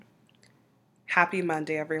Happy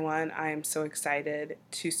Monday, everyone. I am so excited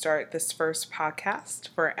to start this first podcast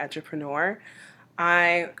for Edupreneur.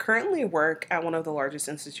 I currently work at one of the largest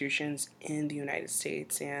institutions in the United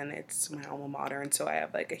States, and it's my alma mater. And so I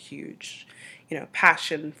have like a huge,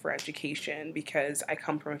 passion for education because I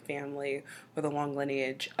come from a family with a long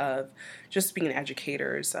lineage of just being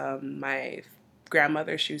educators. My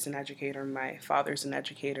grandmother, she was an educator. My father's an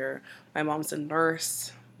educator. My mom's a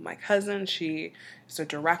nurse. My cousin, she is a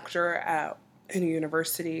director at in a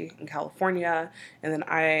university in California. And then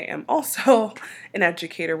I am also an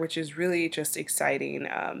educator, which is really just exciting.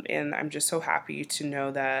 And I'm just so happy to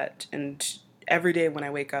know that. And every day when I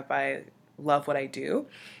wake up, I love what I do.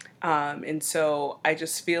 And so I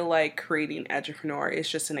just feel like creating Edupreneur is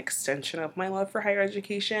just an extension of my love for higher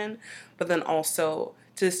education, but then also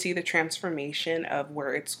to see the transformation of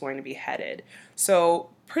where it's going to be headed.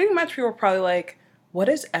 So pretty much people are probably like, what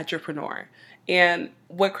is Edupreneur? And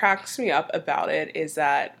what cracks me up about it is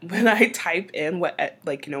that when I type in when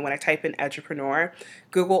I type in Edupreneur,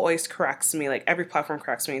 Google always corrects me, like every platform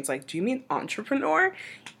corrects me. It's like, do you mean entrepreneur?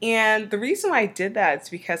 And the reason why I did that is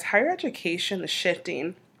because higher education is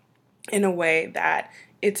shifting in a way that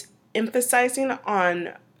it's emphasizing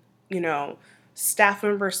on, you know, staff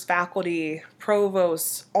members, faculty,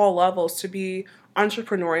 provosts, all levels to be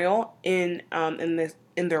entrepreneurial in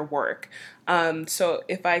their work. So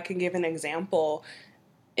if I can give an example,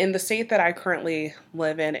 in the state that I currently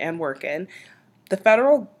live in and work in, the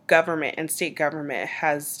federal government and state government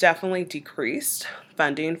has definitely decreased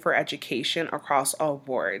funding for education across all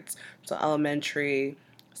boards, so elementary,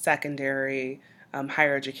 secondary,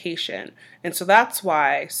 higher education. And so that's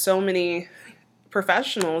why so many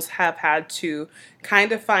professionals have had to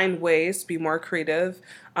kind of find ways to be more creative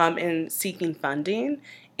in seeking funding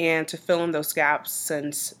and to fill in those gaps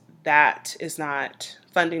since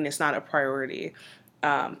funding is not a priority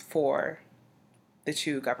for the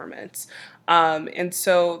two governments. And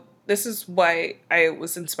so this is why I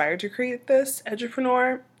was inspired to create this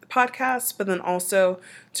Edupreneur podcast, but then also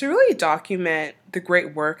to really document the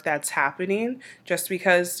great work that's happening just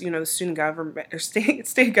because, the student government or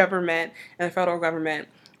state government and the federal government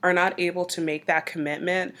are not able to make that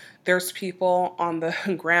commitment. There's people on the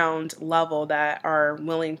ground level that are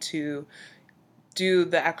willing to do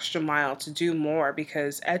the extra mile to do more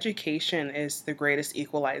because education is the greatest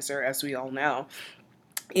equalizer, as we all know.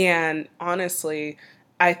 And honestly,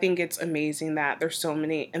 I think it's amazing that there's so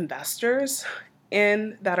many investors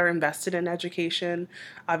in that are invested in education.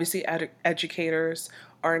 Obviously, educators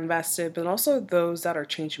are invested, but also those that are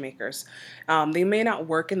change makers. They may not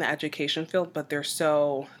work in the education field, but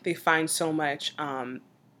they find so much,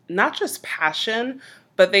 not just passion,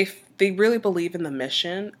 but they really believe in the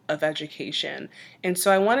mission of education. And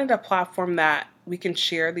so I wanted a platform that we can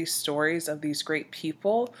share these stories of these great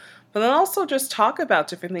people, but then also just talk about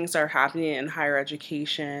different things that are happening in higher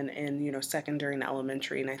education and, secondary and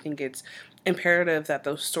elementary. And I think it's imperative that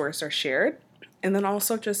those stories are shared. And then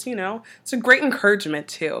also just, it's a great encouragement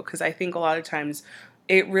too, because I think a lot of times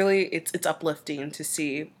it's uplifting to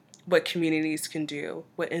see what communities can do,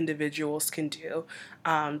 what individuals can do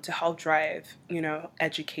to help drive,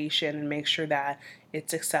 education and make sure that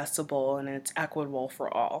it's accessible and it's equitable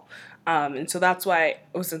for all. And so that's why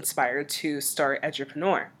I was inspired to start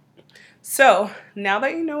Edupreneur. So now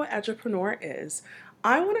that you know what Edupreneur is,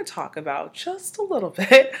 I want to talk about just a little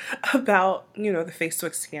bit about, the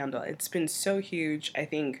Facebook scandal. It's been so huge. I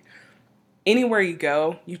think anywhere you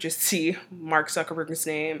go, you just see Mark Zuckerberg's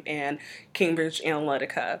name and Cambridge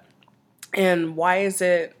Analytica. And why is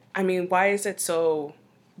the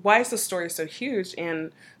story so huge?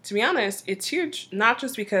 And to be honest, it's huge not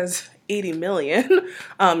just because 80 million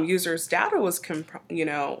users' data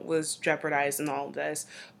was jeopardized in all of this,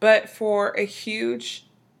 but for a huge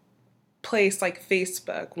place like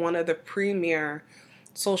Facebook, one of the premier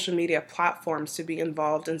social media platforms, to be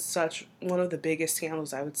involved in such one of the biggest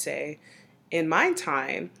scandals, I would say, in my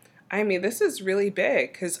time. I mean, this is really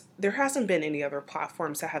big because there hasn't been any other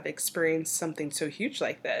platforms that have experienced something so huge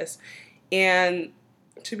like this. And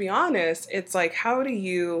to be honest, it's like, how do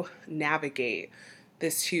you navigate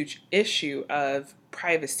this huge issue of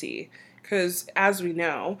privacy? Because as we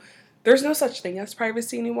know, there's no such thing as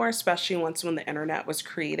privacy anymore, especially when the internet was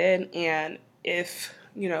created. And if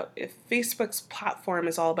Facebook's platform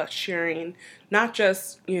is all about sharing not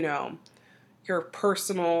just, your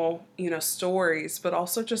personal, stories, but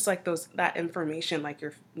also just like that information, like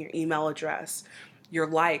your email address, your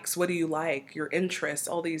likes, what do you like, your interests,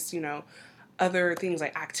 all these, other things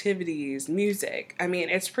like activities, music. I mean,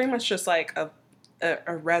 it's pretty much just like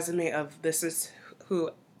a resume of this is who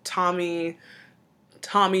Tommy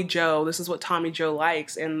Tommy Joe, this is what Tommy Joe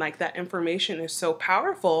likes. And like that information is so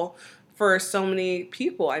powerful for so many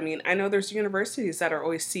people. I mean, I know there's universities that are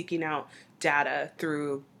always seeking out data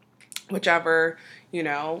through whichever,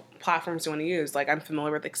 platforms you want to use. Like I'm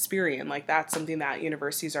familiar with Experian. Like that's something that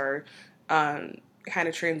universities are kind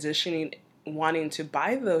of transitioning, wanting to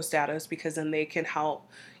buy those data because then they can help,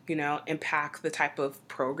 impact the type of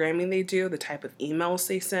programming they do, the type of emails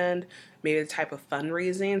they send, maybe the type of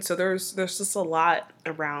fundraising. So there's just a lot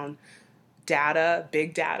around data,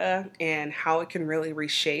 big data, and how it can really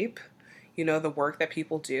reshape, the work that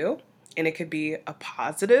people do. And it could be a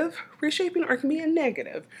positive reshaping or it can be a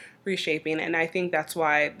negative reshaping. And I think that's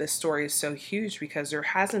why this story is so huge because there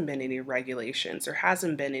hasn't been any regulations. There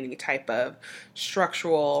hasn't been any type of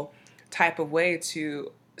structural type of way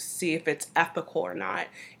to see if it's ethical or not.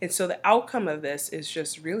 And so the outcome of this is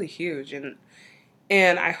just really huge. And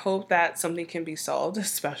I hope that something can be solved,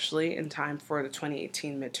 especially in time for the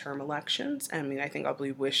 2018 midterm elections. I mean, I think I'll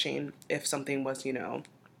be wishing if something was,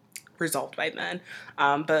 resolved by then.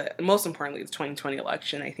 But most importantly, the 2020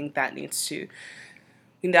 election, I think that we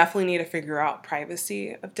definitely need to figure out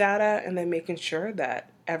privacy of data and then making sure that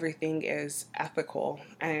everything is ethical.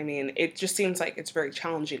 I mean, it just seems like it's very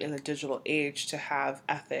challenging in the digital age to have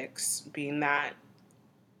ethics, being that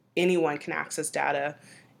anyone can access data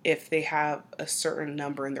if they have a certain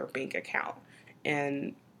number in their bank account.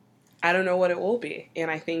 And I don't know what it will be. And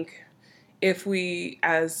I think if we,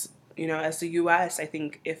 as the U.S., I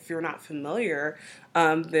think if you're not familiar,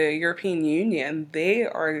 the European Union,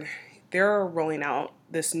 they're rolling out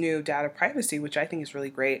this new data privacy, which I think is really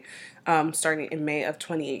great, starting in May of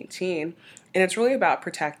 2018. And it's really about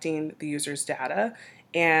protecting the user's data.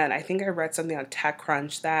 And I think I read something on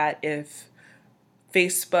TechCrunch that if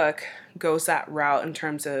Facebook goes that route in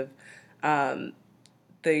terms of the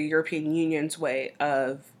European Union's way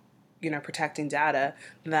of protecting data,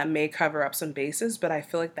 that may cover up some bases, but I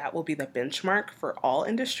feel like that will be the benchmark for all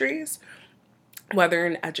industries, whether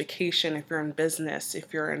in education, if you're in business,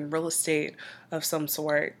 if you're in real estate of some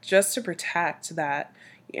sort, just to protect that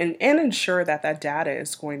and ensure that that data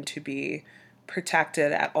is going to be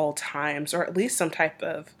protected at all times, or at least some type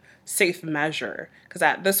of safe measure, because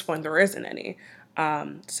at this point there isn't any.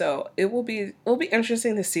 So it will be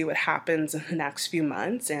interesting to see what happens in the next few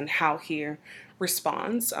months and how he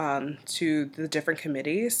responds to the different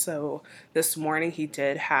committees. So this morning he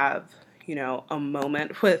did have a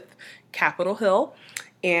moment with Capitol Hill,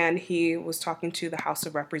 and he was talking to the House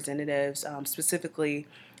of Representatives, specifically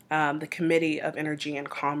the Committee of Energy and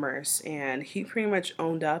Commerce, and he pretty much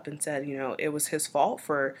owned up and said it was his fault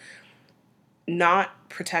for not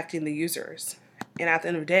protecting the users. And at the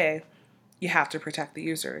end of the day, you have to protect the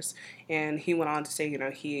users. And he went on to say,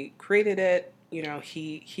 he created it,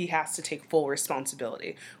 he has to take full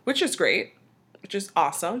responsibility, which is great, which is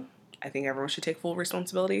awesome. I think everyone should take full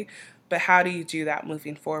responsibility. But how do you do that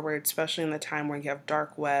moving forward, especially in the time where you have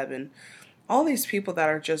dark web and all these people that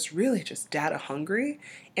are just really just data hungry?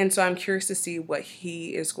 And so I'm curious to see what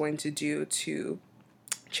he is going to do to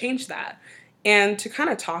change that. And to kind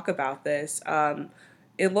of talk about this,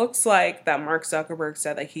 it looks like that Mark Zuckerberg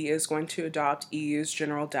said that he is going to adopt EU's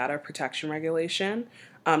General Data Protection Regulation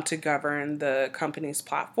to govern the company's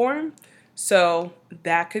platform. So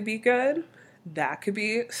that could be good. That could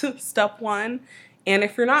be step one. And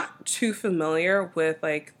if you're not too familiar with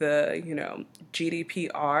like the,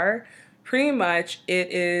 GDPR, pretty much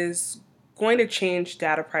it is going to change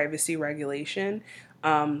data privacy regulation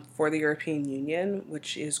for the European Union,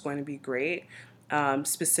 which is going to be great.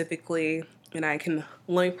 Specifically, and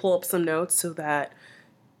let me pull up some notes so that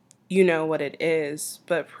you know what it is,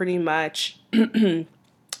 but pretty much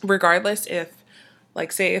regardless if,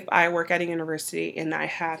 like say if I work at a university and I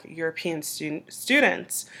have European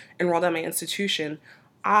students enrolled at my institution,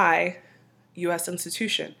 U.S.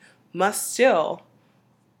 institution, must still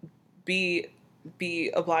be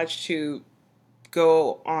obliged to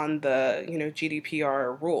go on the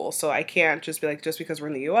GDPR rule. So I can't just be like, just because we're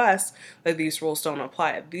in the US, that these rules don't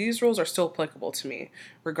apply. These rules are still applicable to me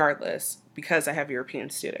regardless because I have European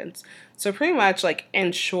students. So pretty much like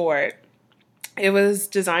in short, it was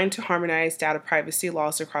designed to harmonize data privacy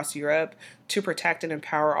laws across Europe to protect and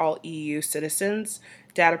empower all EU citizens'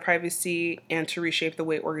 data privacy and to reshape the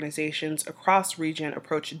way organizations across region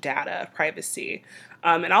approach data privacy.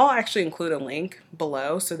 And I'll actually include a link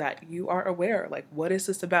below so that you are aware, like, what is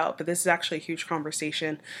this about? But this is actually a huge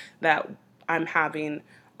conversation that I'm having.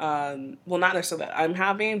 Well, not necessarily that I'm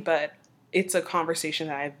having, but it's a conversation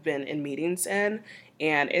that I've been in meetings in,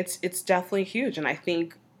 and it's definitely huge. And I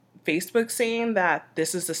think Facebook saying that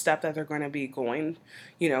this is the step that they're going to be going,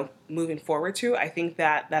 moving forward to, I think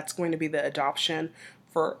that that's going to be the adoption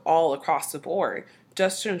for all across the board,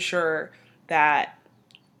 just to ensure that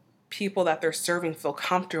people that they're serving feel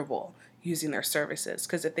comfortable using their services.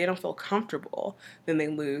 Because if they don't feel comfortable, then they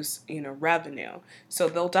lose, revenue. So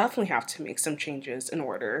they'll definitely have to make some changes in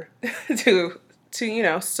order to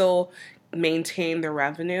still maintain the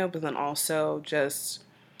revenue, but then also just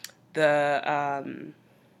the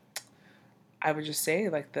I would just say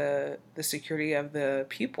like the security of the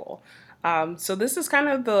people. So this is kind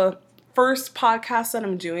of the first podcast that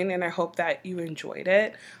I'm doing, and I hope that you enjoyed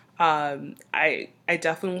it. I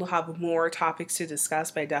definitely will have more topics to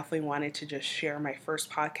discuss, but I definitely wanted to just share my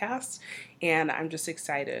first podcast, and I'm just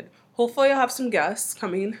excited. Hopefully I'll have some guests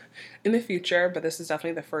coming in the future, but this is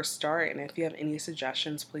definitely the first start, and if you have any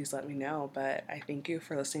suggestions, please let me know. But I thank you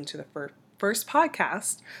for listening to the first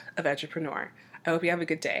podcast of Edupreneur. I hope you have a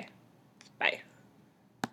good day. Bye.